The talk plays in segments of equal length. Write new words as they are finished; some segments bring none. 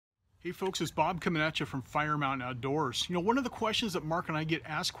Hey folks, it's Bob coming at you from Fire Mountain Outdoors. You know, one of the questions that Mark and I get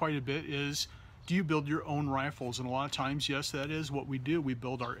asked quite a bit is, do you build your own rifles? And a lot of times, yes, that is what we do. We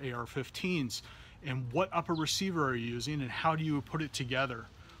build our AR-15s. And what upper receiver are you using and how do you put it together?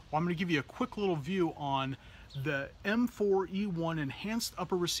 Well, I'm going to give you a quick little view on the M4E1 enhanced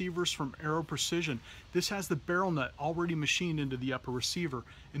upper receivers from Aero Precision. This has the barrel nut already machined into the upper receiver.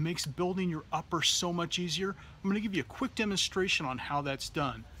 It makes building your upper so much easier. I'm going to give you a quick demonstration on how that's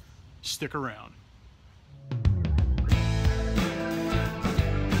done. Stick around.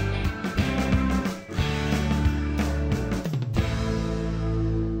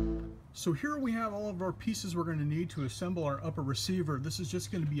 So here we have all of our pieces we're going to need to assemble our upper receiver. This is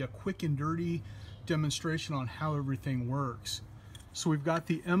just going to be a quick and dirty demonstration on how everything works. So we've got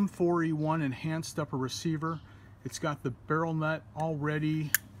the M4E1 enhanced upper receiver. It's got the barrel nut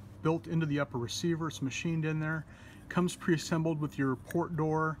already built into the upper receiver. It's machined in there. Comes pre-assembled with your port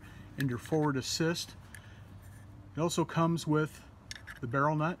door and your forward assist. It also comes with the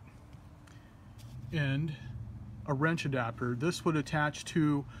barrel nut and a wrench adapter. This would attach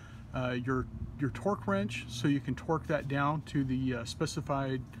to your torque wrench, so you can torque that down to the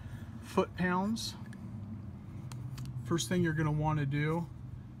specified foot-pounds. First thing you're going to want to do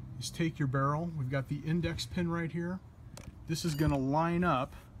is take your barrel. We've got the index pin right here. This is going to line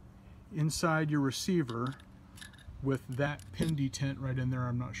up inside your receiver with that pin detent right in there.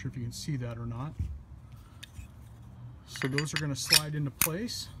 I'm not sure if you can see that or not. So those are going to slide into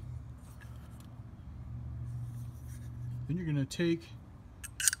place. Then you're going to take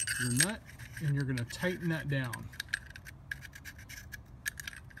your nut and you're going to tighten that down.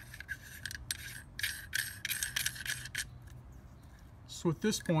 So at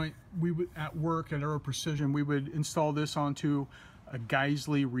this point, we would, at work at Aero Precision, we would install this onto a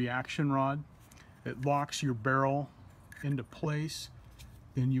Geisley reaction rod. It locks your barrel into place.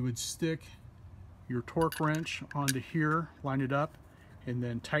 Then you would stick your torque wrench onto here, line it up, and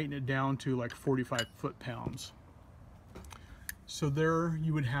then tighten it down to like 45 foot-pounds. So there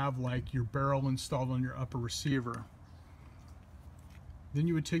you would have like your barrel installed on your upper receiver. Then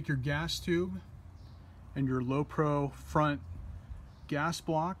you would take your gas tube and your low pro front gas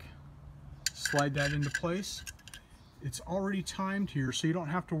block, slide that into place. It's already timed here, so you don't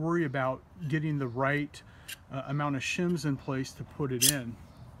have to worry about getting the right amount of shims in place to put it in.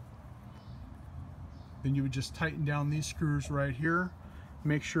 Then you would just tighten down these screws right here.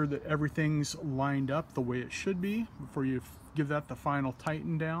 Make sure that everything's lined up the way it should be before you give that the final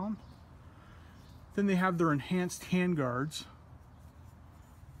tighten down. Then they have their enhanced handguards.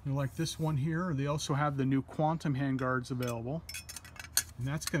 You know, like this one here. They also have the new quantum handguards available. And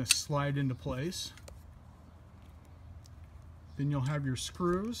that's going to slide into place. Then you'll have your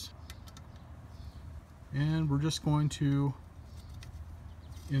screws, and we're just going to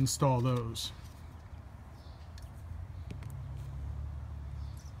install those.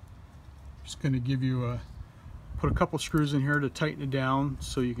 Just going to give you put a couple screws in here to tighten it down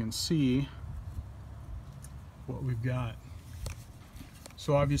so you can see what we've got.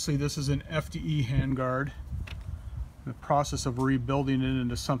 So obviously this is an FDE handguard. The process of rebuilding it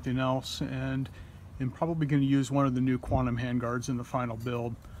into something else, and I'm probably going to use one of the new quantum handguards in the final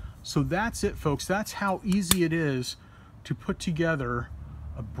build. So that's it, folks. That's how easy it is to put together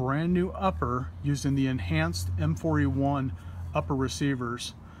a brand new upper using the enhanced M4E1 upper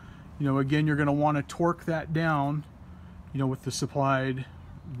receivers. You know, again, you're going to want to torque that down, you know, with the supplied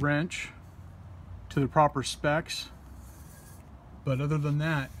wrench to the proper specs. But other than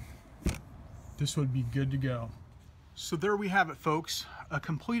that, this would be good to go. So there we have it, folks, a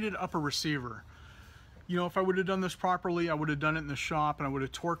completed upper receiver. You know, if I would have done this properly, I would have done it in the shop and I would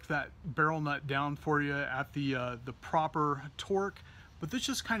have torqued that barrel nut down for you at the proper torque. But this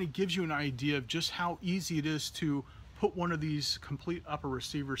just kind of gives you an idea of just how easy it is to put one of these complete upper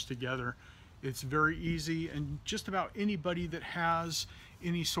receivers together. It's very easy, and just about anybody that has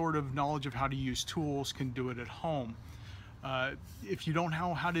any sort of knowledge of how to use tools can do it at home. If you don't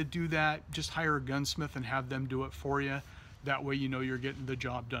know how to do that, just hire a gunsmith and have them do it for you. That way you know you're getting the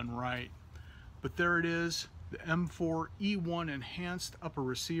job done right. But there it is, the M4E1 enhanced upper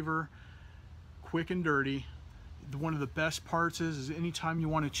receiver, quick and dirty. One of the best parts is anytime you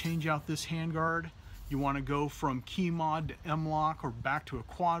want to change out this handguard, you want to go from key mod to M-lock or back to a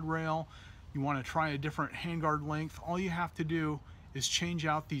quad rail, you want to try a different handguard length, all you have to do is change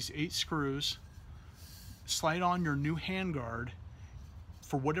out these 8 screws, slide on your new handguard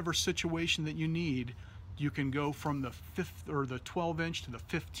for whatever situation that you need. You can go from the 12 inch to the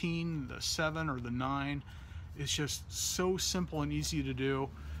 15, the 7, or the 9. It's just so simple and easy to do.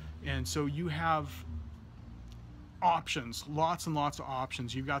 And so you have options, lots and lots of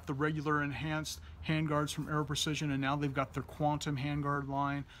options. You've got the regular enhanced handguards from Aero Precision, and now they've got their quantum handguard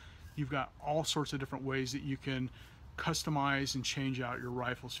line. You've got all sorts of different ways that you can customize and change out your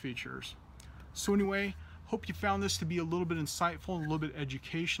rifle's features. So anyway, hope you found this to be a little bit insightful and a little bit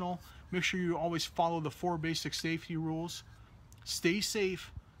educational. Make sure you always follow the 4 basic safety rules. Stay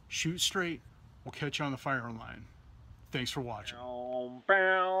safe, shoot straight. We'll catch you on the firing line. Thanks for watching.